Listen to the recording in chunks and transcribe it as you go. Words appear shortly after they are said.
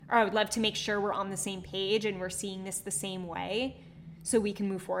or I would love to make sure we're on the same page and we're seeing this the same way so we can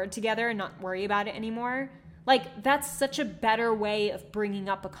move forward together and not worry about it anymore. Like, that's such a better way of bringing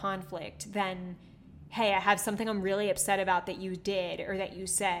up a conflict than, hey, I have something I'm really upset about that you did or that you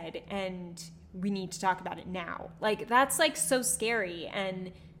said, and we need to talk about it now. Like, that's like so scary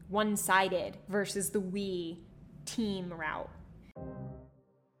and one-sided versus the we team route.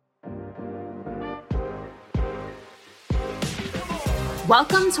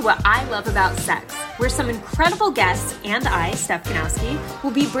 Welcome to What I Love About Sex, where some incredible guests and I, Steph Kanowski,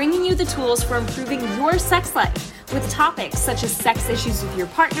 will be bringing you the tools for improving your sex life with topics such as sex issues with your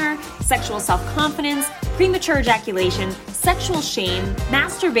partner, sexual self-confidence, premature ejaculation, sexual shame,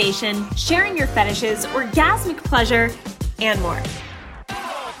 masturbation, sharing your fetishes, orgasmic pleasure, and more.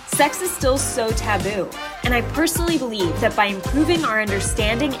 Sex is still so taboo, and I personally believe that by improving our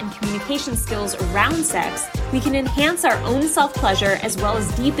understanding and communication skills around sex, we can enhance our own self-pleasure as well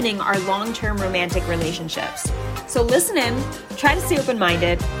as deepening our long-term romantic relationships. So listen in, try to stay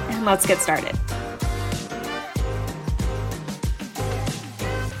open-minded, and let's get started.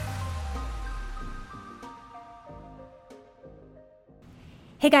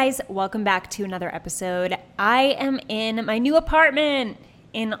 Hey guys, welcome back to another episode. I am in my new apartment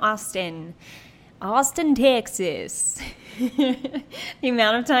in Austin, Texas. The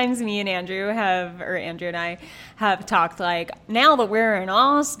amount of times me and Andrew and I have talked like, now that we're in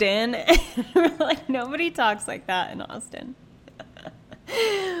Austin, we're like, nobody talks like that in Austin.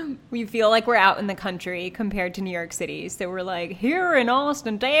 We feel like we're out in the country compared to New York City. So we're like, here in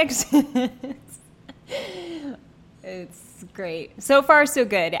Austin, Texas. It's great. So far, so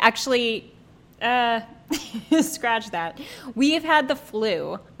good. Actually, scratch that. We have had the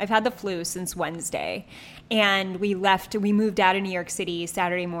flu. I've had the flu since Wednesday, and we moved out of New York City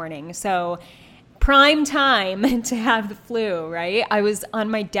Saturday morning. So prime time to have the flu, right? I was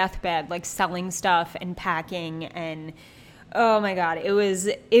on my deathbed, like selling stuff and packing, and oh my God, it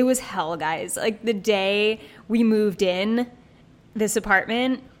was hell, guys. Like the day we moved in this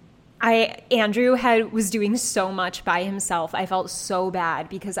apartment, Andrew was doing so much by himself. I felt so bad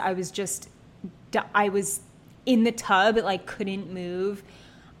because I was in the tub, like couldn't move.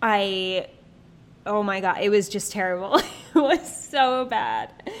 Oh my God, it was just terrible. It was so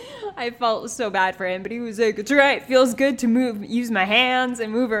bad. I felt so bad for him, but he was like, it's right, feels good to use my hands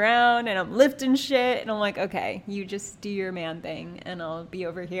and move around, and I'm lifting shit. And I'm like, okay, you just do your man thing and I'll be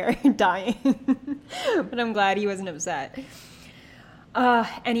over here dying. But I'm glad he wasn't upset.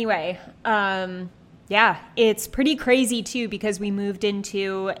 Anyway, yeah, it's pretty crazy too, because we moved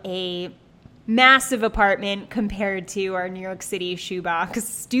into a massive apartment compared to our New York City shoebox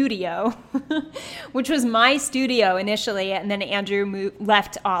studio, which was my studio initially. And then Andrew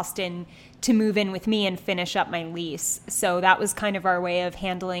left Austin to move in with me and finish up my lease. So that was kind of our way of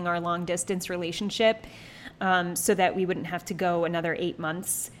handling our long distance relationship, so that we wouldn't have to go another 8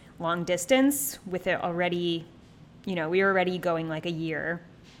 months long distance with it already. We were already going like a year,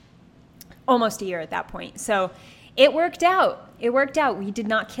 almost a year at that point. So it worked out. We did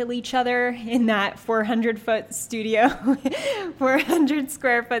not kill each other in that 400 square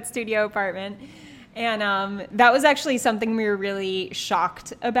foot studio apartment. And that was actually something we were really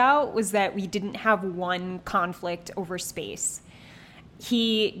shocked about, was that we didn't have one conflict over space.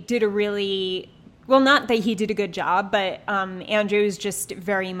 He did not that he did a good job, but Andrew's just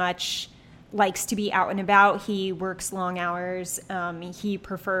very much likes to be out and about. He works long hours. He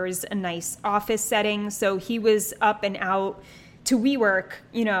prefers a nice office setting. So he was up and out to WeWork,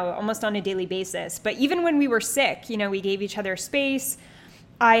 almost on a daily basis. But even when we were sick, we gave each other space.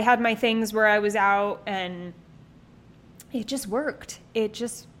 I had my things where I was out, and it just worked.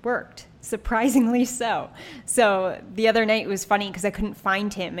 Surprisingly so. So the other night it was funny because I couldn't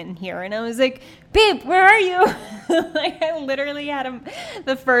find him in here, and I was like, babe, where are you? Like, I literally had him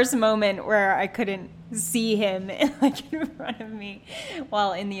the first moment where I couldn't see him like in front of me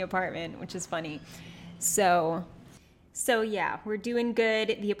while in the apartment, which is funny. So yeah, we're doing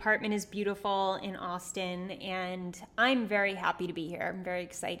good. The apartment is beautiful in Austin, and I'm very happy to be here. I'm very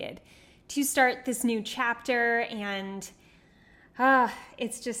excited to start this new chapter, and I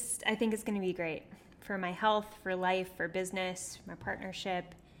think it's going to be great for my health, for life, for business, my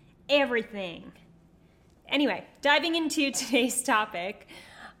partnership, everything. Anyway, diving into today's topic,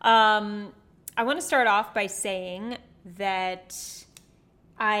 I want to start off by saying that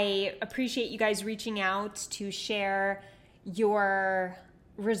I appreciate you guys reaching out to share your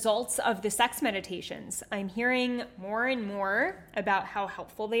results of the sex meditations. I'm hearing more and more about how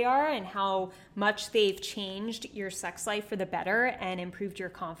helpful they are and how much they've changed your sex life for the better and improved your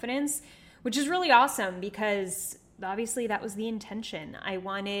confidence, which is really awesome because obviously that was the intention. I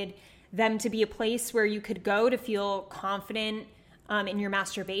wanted them to be a place where you could go to feel confident in your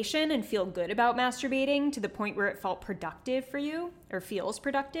masturbation and feel good about masturbating to the point where it felt productive for you or feels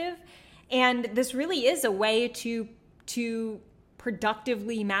productive. And this really is a way to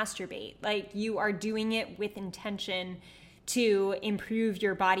productively masturbate. Like, you are doing it with intention to improve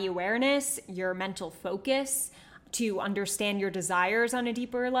your body awareness, your mental focus, to understand your desires on a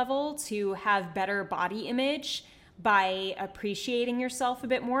deeper level, to have better body image by appreciating yourself a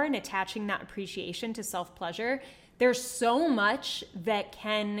bit more and attaching that appreciation to self-pleasure. There's so much that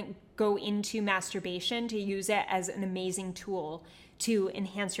can go into masturbation to use it as an amazing tool to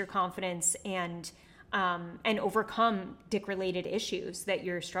enhance your confidence and overcome dick-related issues that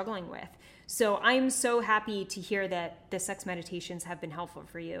you're struggling with. So I'm so happy to hear that the sex meditations have been helpful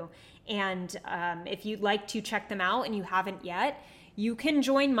for you. And if you'd like to check them out and you haven't yet, you can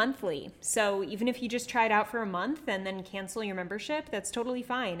join monthly. So even if you just try it out for a month and then cancel your membership, that's totally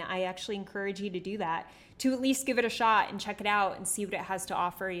fine. I actually encourage you to do that, to at least give it a shot and check it out and see what it has to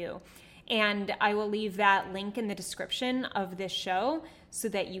offer you. And I will leave that link in the description of this show so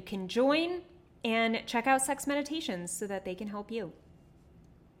that you can join and check out sex meditations so that they can help you.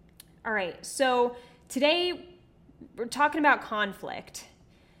 All right, so today we're talking about conflict.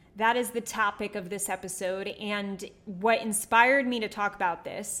 That is the topic of this episode. And what inspired me to talk about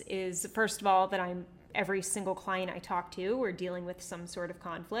this is, first of all, that every single client I talk to, we're dealing with some sort of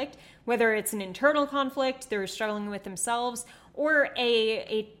conflict, whether it's an internal conflict they're struggling with themselves, or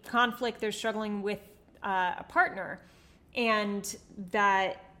a conflict they're struggling with a partner. And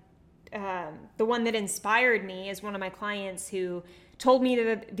that the one that inspired me is one of my clients who told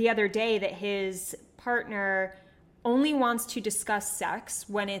me the other day that his partner only wants to discuss sex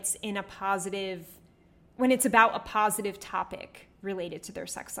when it's about a positive topic related to their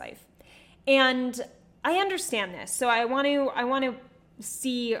sex life. And I understand this. So I want to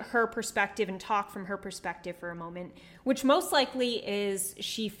see her perspective and talk from her perspective for a moment, which most likely is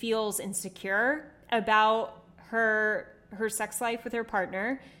she feels insecure about her sex life with her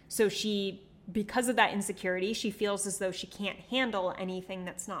partner. So because of that insecurity, she feels as though she can't handle anything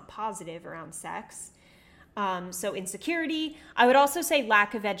that's not positive around sex. So insecurity. I would also say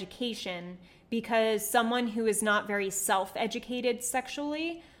lack of education, because someone who is not very self-educated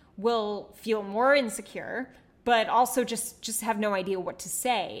sexually will feel more insecure, but also just have no idea what to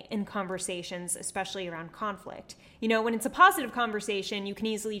say in conversations, especially around conflict. You know, when it's a positive conversation, you can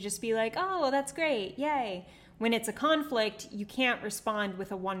easily just be like, oh, that's great, yay. When it's a conflict, you can't respond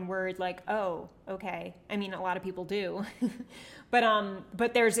with a one word like, oh, okay. I mean, a lot of people do,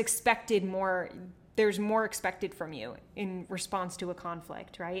 but there's more expected from you in response to a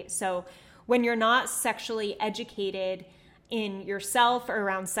conflict, right? So when you're not sexually educated in yourself or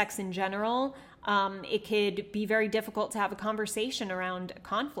around sex in general, it could be very difficult to have a conversation around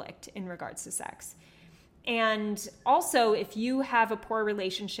conflict in regards to sex. And also, if you have a poor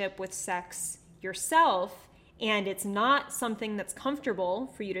relationship with sex yourself and it's not something that's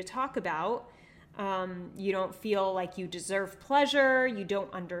comfortable for you to talk about, you don't feel like you deserve pleasure, you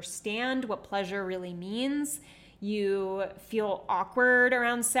don't understand what pleasure really means, you feel awkward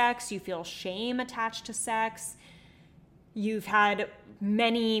around sex, you feel shame attached to sex, you've had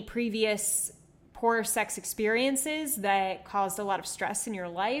many previous poor sex experiences that caused a lot of stress in your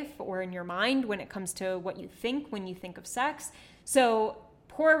life or in your mind when it comes to what you think when you think of sex. So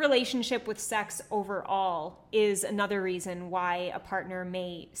poor relationship with sex overall is another reason why a partner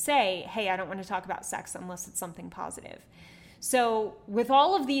may say, hey, I don't want to talk about sex unless it's something positive. So with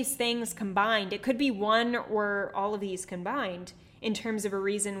all of these things combined, it could be one or all of these combined in terms of a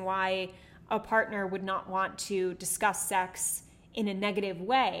reason why a partner would not want to discuss sex in a negative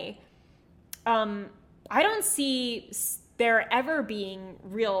way. I don't see there ever being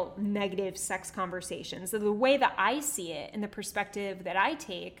real negative sex conversations. So the way that I see it and the perspective that I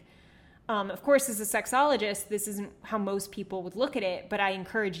take, of course, as a sexologist, this isn't how most people would look at it, but I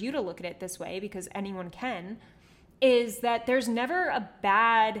encourage you to look at it this way because anyone can, is that there's never a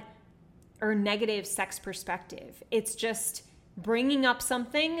bad or negative sex perspective. It's just bringing up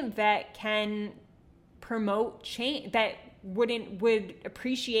something that can promote change, that would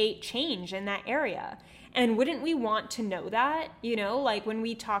appreciate change in that area. And wouldn't we want to know that? You know, like when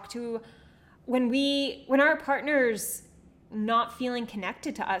our partner's not feeling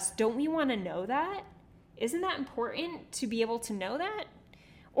connected to us, don't we want to know that? Isn't that important to be able to know that?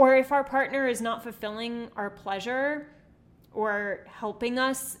 Or if our partner is not fulfilling our pleasure or helping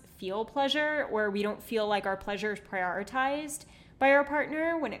us feel pleasure, or we don't feel like our pleasure is prioritized by our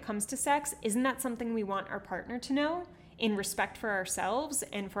partner when it comes to sex, isn't that something we want our partner to know in respect for ourselves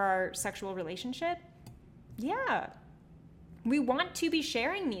and for our sexual relationship? Yeah, We want to be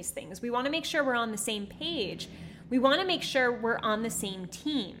sharing these things. We want to make sure we're on the same page. We want to make sure we're on the same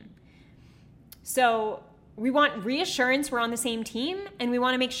team. So we want reassurance we're on the same team, and we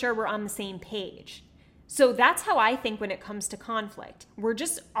want to make sure we're on the same page. So that's how I think when it comes to conflict. We're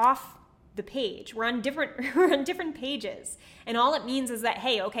just off the page. We're on different pages. And all it means is that,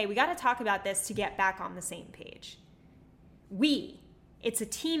 hey, okay, we got to talk about this to get back on the same page. It's a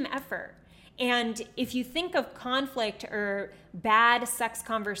team effort. And if you think of conflict or bad sex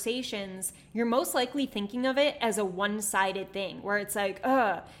conversations, you're most likely thinking of it as a one-sided thing where it's like,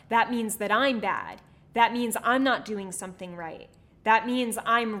 that means that I'm bad. That means I'm not doing something right. That means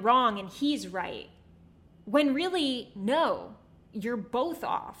I'm wrong and he's right. When really, no, you're both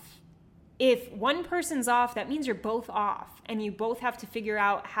off. If one person's off, that means you're both off, and you both have to figure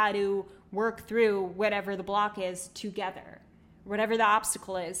out how to work through whatever the block is together. Whatever the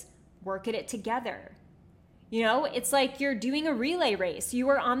obstacle is, work at it together. You know, it's like you're doing a relay race. You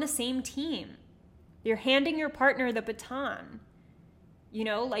are on the same team. You're handing your partner the baton. You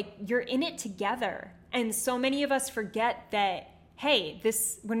know, like you're in it together. And so many of us forget that, hey,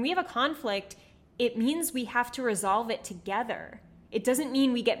 when we have a conflict, it means we have to resolve it together. It doesn't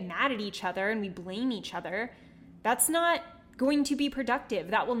mean we get mad at each other and we blame each other. That's not going to be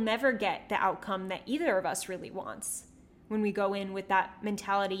productive. That will never get the outcome that either of us really wants when we go in with that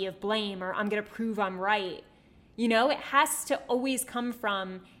mentality of blame or I'm going to prove I'm right. You know, it has to always come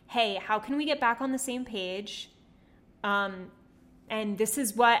from, hey, how can we get back on the same page? And this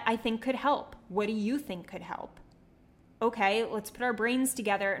is what I think could help. What do you think could help? Okay, let's put our brains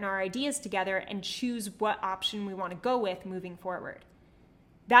together and our ideas together and choose what option we want to go with moving forward.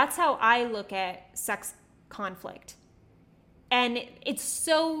 That's how I look at sex conflict. And it's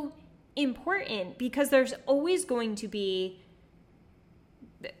so important because there's always going to be,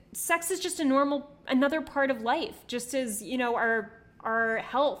 sex is just another part of life, just as, you know, our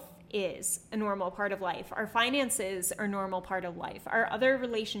health is a normal part of life. Our finances are a normal part of life. Our other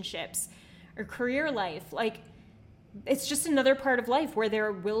relationships, our career life, like, it's just another part of life where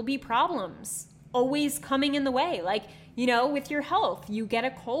there will be problems always coming in the way. Like, you know, with your health, you get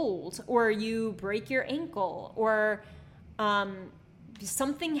a cold or you break your ankle or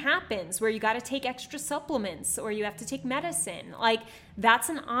something happens where you got to take extra supplements or you have to take medicine. Like, that's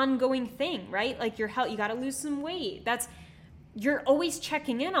an ongoing thing, right? Like your health, you got to lose some weight. You're always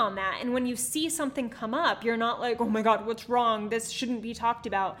checking in on that. And when you see something come up, you're not like, oh my God, what's wrong? This shouldn't be talked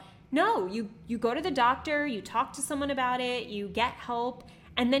about. No, you go to the doctor, you talk to someone about it, you get help,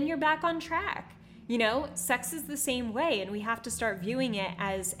 and then you're back on track. You know, sex is the same way, and we have to start viewing it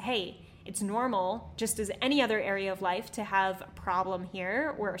as, hey, it's normal, just as any other area of life, to have a problem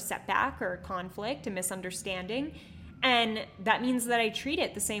here or a setback or a conflict, a misunderstanding. And that means that I treat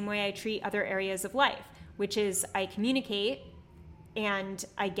it the same way I treat other areas of life, which is I communicate and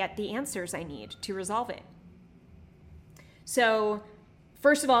I get the answers I need to resolve it. So,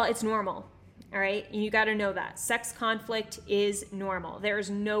 first of all, it's normal, all right? You got to know that. Sex conflict is normal. There is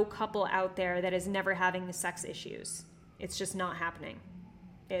no couple out there that is never having the sex issues. It's just not happening.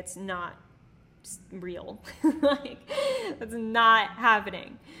 It's not real. Like, it's not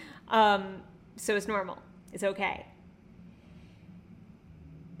happening. So it's normal. It's okay.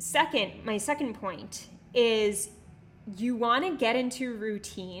 My second point is you want to get into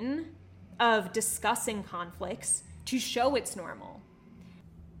routine of discussing conflicts to show it's normal.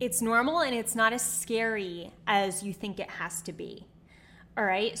 It's normal and it's not as scary as you think it has to be. All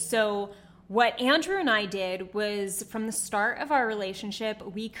right. So what Andrew and I did was, from the start of our relationship,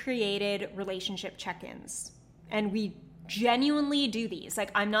 we created relationship check-ins. And we genuinely do these.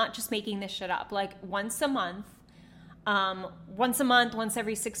 Like, I'm not just making this shit up. Like, once a month, once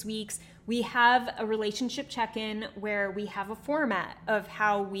every 6 weeks, we have a relationship check-in where we have a format of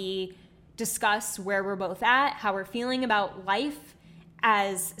how we discuss where we're both at, how we're feeling about life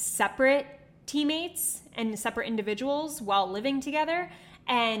as separate teammates and separate individuals while living together.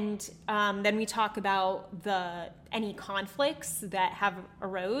 And then we talk about any conflicts that have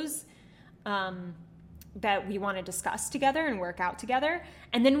arose that we want to discuss together and work out together.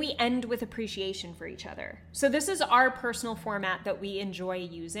 And then we end with appreciation for each other. So this is our personal format that we enjoy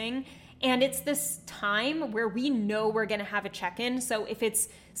using. And it's this time where we know we're going to have a check-in. So if it's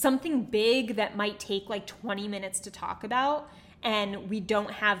something big that might take like 20 minutes to talk about, and we don't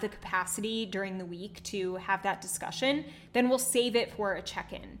have the capacity during the week to have that discussion, then we'll save it for a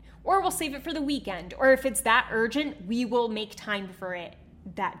check-in, or we'll save it for the weekend. Or if it's that urgent, we will make time for it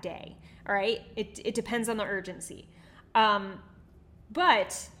that day. All right. It depends on the urgency.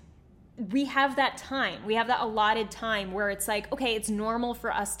 But we have that time. We have that allotted time where it's like, okay, it's normal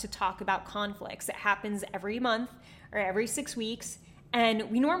for us to talk about conflicts. It happens every month or every 6 weeks, and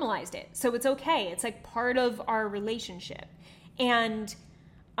we normalized it. So it's okay. It's like part of our relationship. And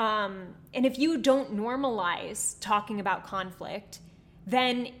if you don't normalize talking about conflict,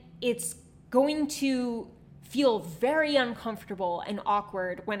 then it's going to feel very uncomfortable and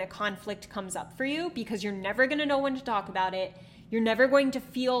awkward when a conflict comes up for you, because you're never going to know when to talk about it. You're never going to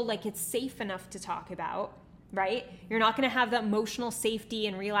feel like it's safe enough to talk about, right? You're not going to have the emotional safety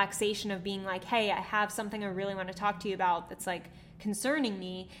and relaxation of being like, hey, I have something I really want to talk to you about that's like concerning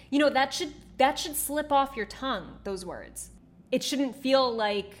me. You know, that should slip off your tongue, those words. It shouldn't feel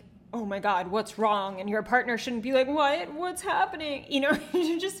like, oh my God, what's wrong? And your partner shouldn't be like, what's happening? You know, you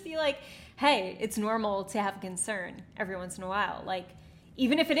should just be like, hey, it's normal to have concern every once in a while. Like,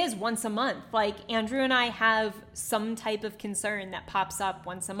 even if it is once a month, like Andrew and I have some type of concern that pops up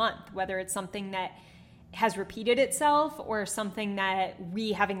once a month, whether it's something that has repeated itself or something that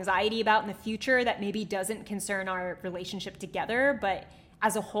we have anxiety about in the future that maybe doesn't concern our relationship together, but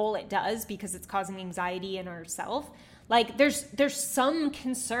as a whole it does because it's causing anxiety in ourselves. Like there's some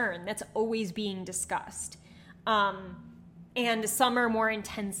concern that's always being discussed. And some are more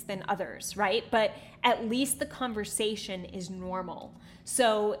intense than others, right? But at least the conversation is normal.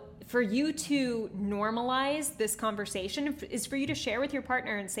 So for you to normalize this conversation is for you to share with your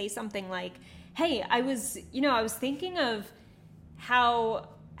partner and say something like, hey, I was thinking of how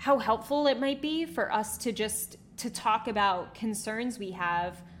helpful it might be for us to talk about concerns we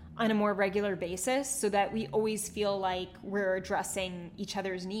have on a more regular basis so that we always feel like we're addressing each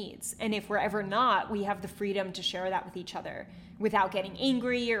other's needs. And if we're ever not, we have the freedom to share that with each other without getting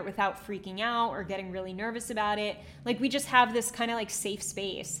angry or without freaking out or getting really nervous about it. Like we just have this kind of like safe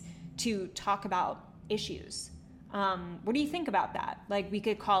space to talk about issues. What do you think about that? Like we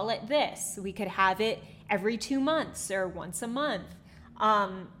could call it this. We could have it every 2 months or once a month.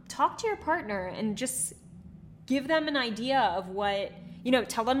 Talk to your partner and just give them an idea of what,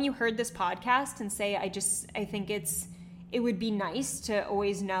 tell them you heard this podcast and say, I think it would be nice to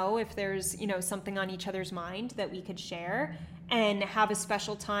always know if there's, something on each other's mind that we could share and have a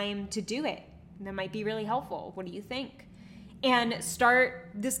special time to do it. That might be really helpful. What do you think? And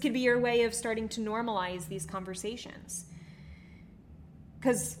this could be your way of starting to normalize these conversations.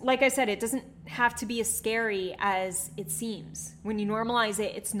 Because like I said, it doesn't have to be as scary as it seems. When you normalize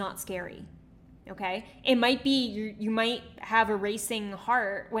it, it's not scary. Okay? It might be, you might have a racing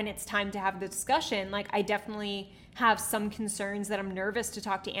heart when it's time to have the discussion. Like I definitely have some concerns that I'm nervous to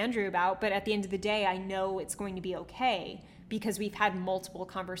talk to Andrew about, but at the end of the day, I know it's going to be okay because we've had multiple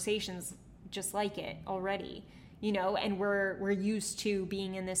conversations just like it already, and we're used to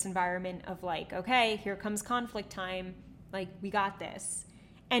being in this environment of like, okay, here comes conflict time. Like we got this.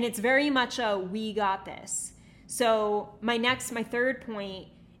 And it's very much a, we got this. So my third point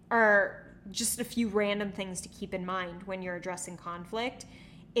are just a few random things to keep in mind when you're addressing conflict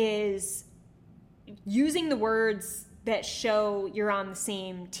is using the words that show you're on the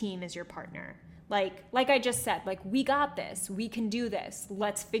same team as your partner. Like I just said, like, we got this, we can do this,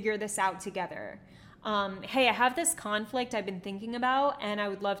 let's figure this out together. Hey, I have this conflict I've been thinking about and I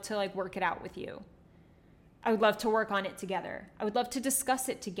would love to like work it out with you. I would love to work on it together. I would love to discuss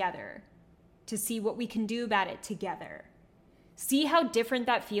it together to see what we can do about it together. See how different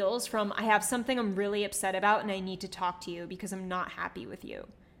that feels from, I have something I'm really upset about and I need to talk to you because I'm not happy with you.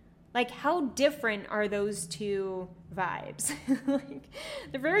 Like, how different are those two vibes? Like,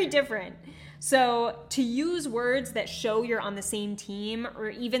 they're very different. So to use words that show you're on the same team, or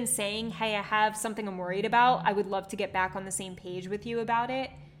even saying, hey, I have something I'm worried about, I would love to get back on the same page with you about it.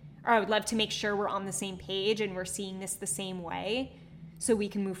 Or I would love to make sure we're on the same page and we're seeing this the same way so we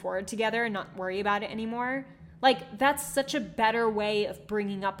can move forward together and not worry about it anymore. Like, that's such a better way of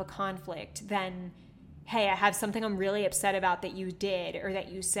bringing up a conflict than, hey, I have something I'm really upset about that you did or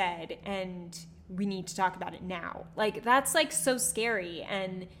that you said, and we need to talk about it now. Like, that's like so scary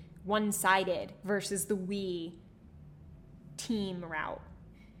and one-sided versus the we team route.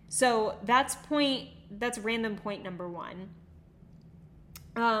 So that's random point number one.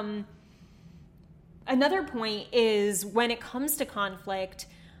 Another point is when it comes to conflict,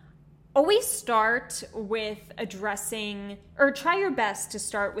 always start with addressing, or try your best to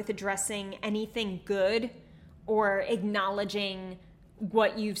start with addressing anything good or acknowledging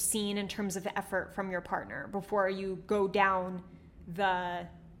what you've seen in terms of effort from your partner before you go down the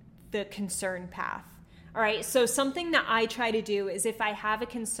concern path. All right, so something that I try to do is if I have a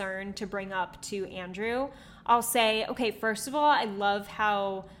concern to bring up to Andrew, I'll say, okay, first of all, I love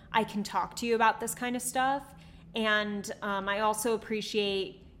how I can talk to you about this kind of stuff. And I also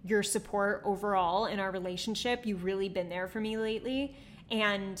appreciate your support overall in our relationship. You've really been there for me lately.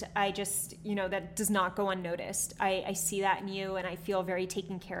 And I just, that does not go unnoticed. I see that in you, and I feel very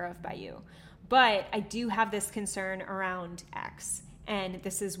taken care of by you. But I do have this concern around X, and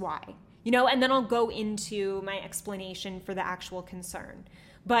this is why. And then I'll go into my explanation for the actual concern.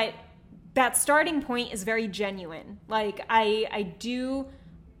 But that starting point is very genuine. Like, I do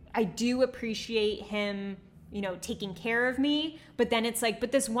appreciate him, taking care of me, but then it's like,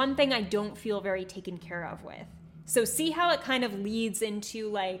 but this one thing I don't feel very taken care of with. So see how it kind of leads into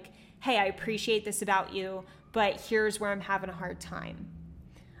like, hey, I appreciate this about you, but here's where I'm having a hard time.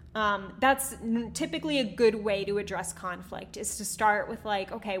 That's typically a good way to address conflict, is to start with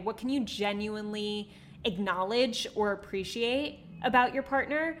like, okay, what can you genuinely acknowledge or appreciate about your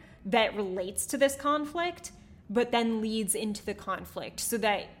partner that relates to this conflict, but then leads into the conflict, so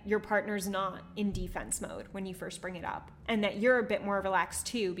that your partner's not in defense mode when you first bring it up, and that you're a bit more relaxed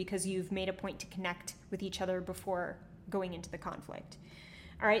too, because you've made a point to connect with each other before going into the conflict.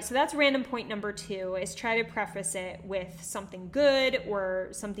 All right, so that's random point number 2, is try to preface it with something good or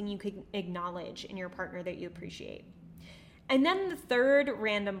something you could acknowledge in your partner that you appreciate. And then the third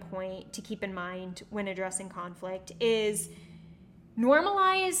random point to keep in mind when addressing conflict is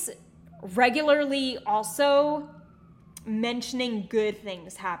normalize regularly also mentioning good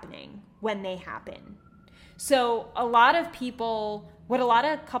things happening when they happen. So what a lot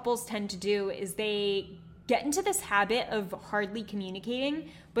of couples tend to do is they get into this habit of hardly communicating,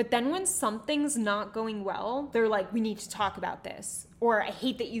 but then when something's not going well, they're like, we need to talk about this, or I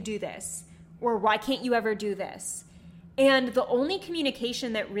hate that you do this, or why can't you ever do this? And the only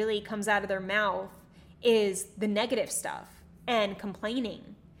communication that really comes out of their mouth is the negative stuff and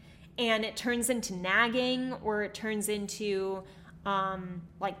complaining. And it turns into nagging, or it turns into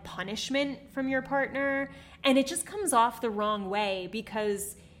like punishment from your partner. And it just comes off the wrong way,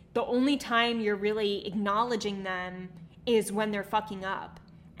 because the only time you're really acknowledging them is when they're fucking up.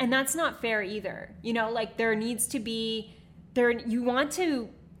 And that's not fair either. Like there needs to be, you want to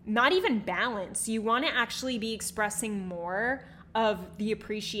not even balance, you want to actually be expressing more of the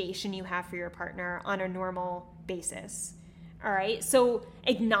appreciation you have for your partner on a normal basis. All right, so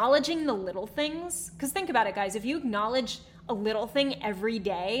acknowledging the little things, because think about it, guys, if you acknowledge a little thing every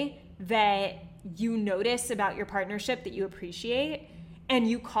day that you notice about your partnership that you appreciate, and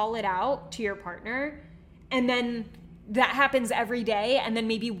you call it out to your partner, and then that happens every day, and then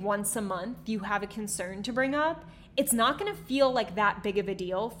maybe once a month you have a concern to bring up, it's not going to feel like that big of a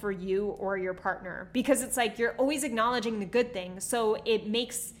deal for you or your partner, because it's like you're always acknowledging the good things. So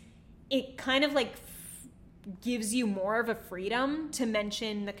it kind of like gives you more of a freedom to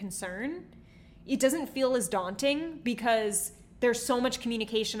mention the concern. It doesn't feel as daunting because there's so much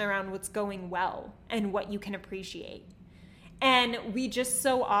communication around what's going well and what you can appreciate. And we just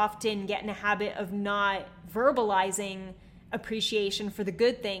so often get in a habit of not verbalizing appreciation for the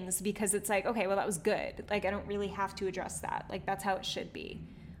good things, because it's like, okay, well, that was good. Like, I don't really have to address that. Like, that's how it should be.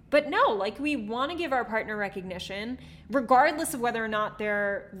 But no, like, we want to give our partner recognition, regardless of whether or not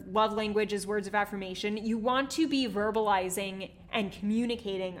their love language is words of affirmation. You want to be verbalizing and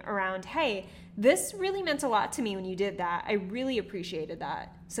communicating around, hey, this really meant a lot to me when you did that. I really appreciated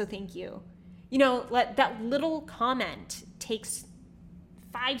that. So thank you. Let that little comment takes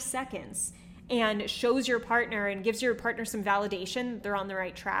 5 seconds and shows your partner and gives your partner some validation they're on the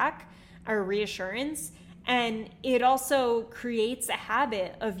right track, or reassurance. And it also creates a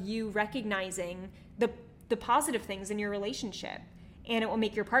habit of you recognizing the positive things in your relationship. And it will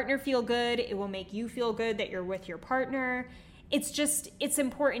make your partner feel good. It will make you feel good that you're with your partner. It's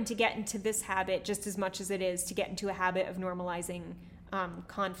important to get into this habit just as much as it is to get into a habit of normalizing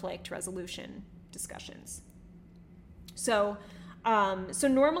conflict resolution discussions. So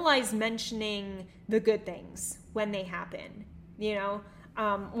normalize mentioning the good things when they happen.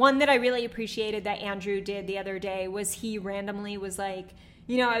 One that I really appreciated that Andrew did the other day was he randomly was like,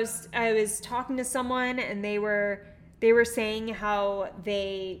 I was talking to someone and they were saying how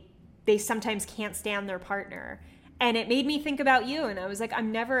they sometimes can't stand their partner. And it made me think about you. And I was like,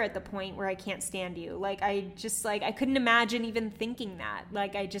 I'm never at the point where I can't stand you. Like, I couldn't imagine even thinking that.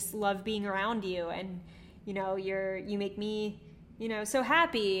 Like, I just love being around you. And, you make me, so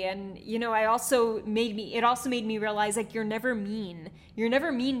happy. And, it also made me realize, like, you're never mean. You're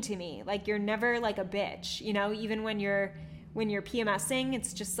never mean to me. Like, you're never like a bitch, even when you're PMSing,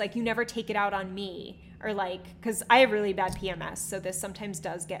 it's just like, you never take it out on me, or like, cause I have really bad PMS. So this sometimes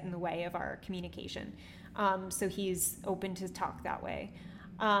does get in the way of our communication. So he's open to talk that way.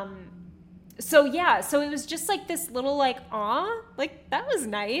 So it was just like this little like, aw, like that was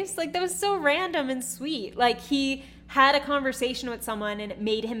nice. Like that was so random and sweet. Like he had a conversation with someone and it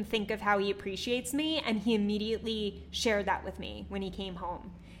made him think of how he appreciates me, and he immediately shared that with me when he came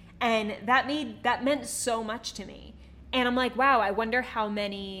home. And that meant so much to me. And I'm like, wow, I wonder how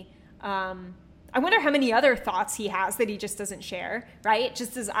many other thoughts he has that he just doesn't share, right?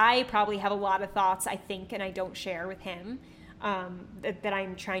 Just as I probably have a lot of thoughts I think and I don't share with him, that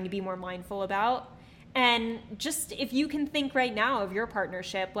I'm trying to be more mindful about. And just if you can think right now of your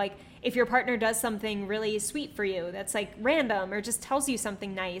partnership, like if your partner does something really sweet for you that's like random or just tells you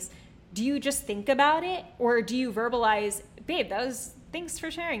something nice, do you just think about it, or do you verbalize, babe, thanks for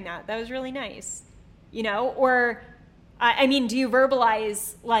sharing that. That was really nice. Or do you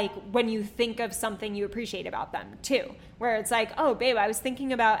verbalize like when you think of something you appreciate about them too, where it's like, oh babe, I was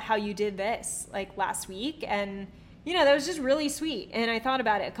thinking about how you did this like last week, and that was just really sweet. And I thought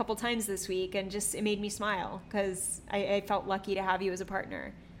about it a couple times this week, and just, it made me smile because I felt lucky to have you as a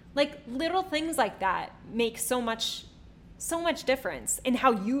partner. Like little things like that make so much difference in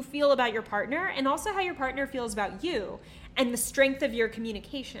how you feel about your partner, and also how your partner feels about you, and the strength of your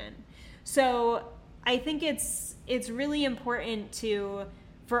communication. So I think it's really important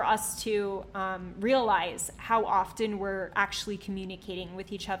for us to realize how often we're actually communicating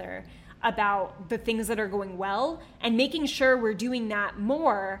with each other about the things that are going well, and making sure we're doing that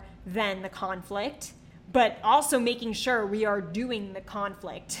more than the conflict, but also making sure we are doing the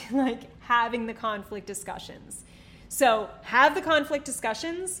conflict, like having the conflict discussions. So have the conflict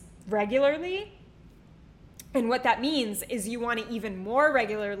discussions regularly. And what that means is you want to even more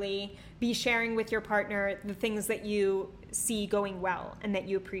regularly be sharing with your partner the things that you see going well and that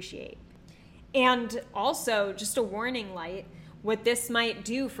you appreciate. And also, just a warning light, what this might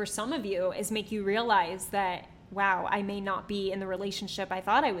do for some of you is make you realize that, wow, I may not be in the relationship I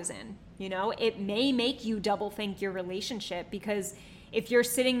thought I was in. It may make you double think your relationship, because if you're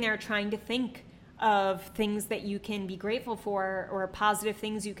sitting there trying to think of things that you can be grateful for or positive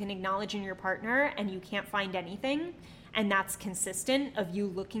things you can acknowledge in your partner, and you can't find anything, and that's consistent of you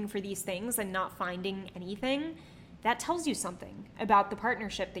looking for these things and not finding anything, that tells you something about the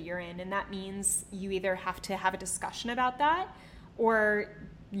partnership that you're in. And that means you either have to have a discussion about that, or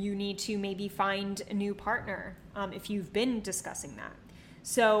you need to maybe find a new partner if you've been discussing that.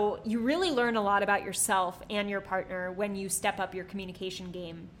 So you really learn a lot about yourself and your partner when you step up your communication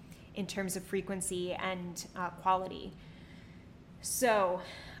game in terms of frequency and quality. So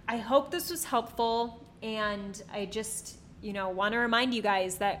I hope this was helpful, and I just want to remind you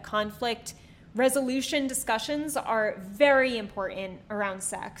guys that conflict resolution discussions are very important around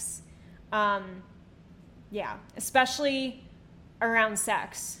sex. Especially around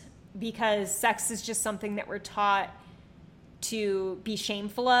sex, because sex is just something that we're taught to be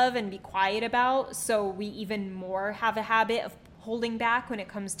shameful of and be quiet about. So we even more have a habit of holding back when it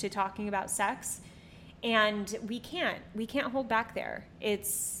comes to talking about sex. And we can't hold back there.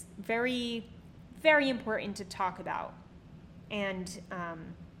 It's very, very important to talk about. And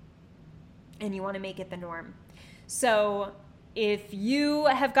you want to make it the norm. So if you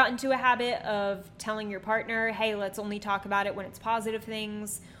have gotten to a habit of telling your partner, hey, let's only talk about it when it's positive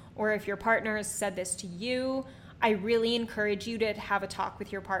things, or if your partner has said this to you, I really encourage you to have a talk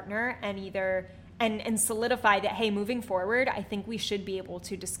with your partner and solidify that, hey, moving forward, I think we should be able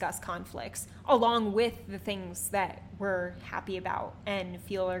to discuss conflicts along with the things that we're happy about and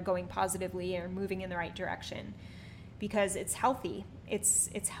feel are going positively or moving in the right direction, because it's healthy.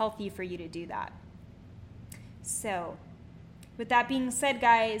 It's healthy for you to do that. So with that being said,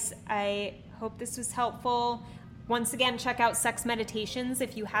 guys, I hope this was helpful. Once again, check out Sex Meditations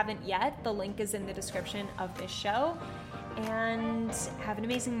if you haven't yet. The link is in the description of this show. And have an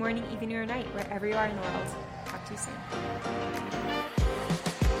amazing morning, evening, or night, wherever you are in the world. Talk to you soon.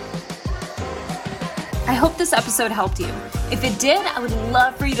 I hope this episode helped you. If it did, I would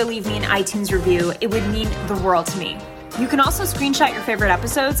love for you to leave me an iTunes review. It would mean the world to me. You can also screenshot your favorite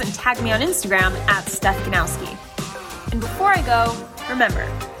episodes and tag me on Instagram @StephGanowski. And before I go, remember,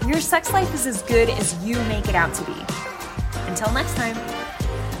 your sex life is as good as you make it out to be. Until next time.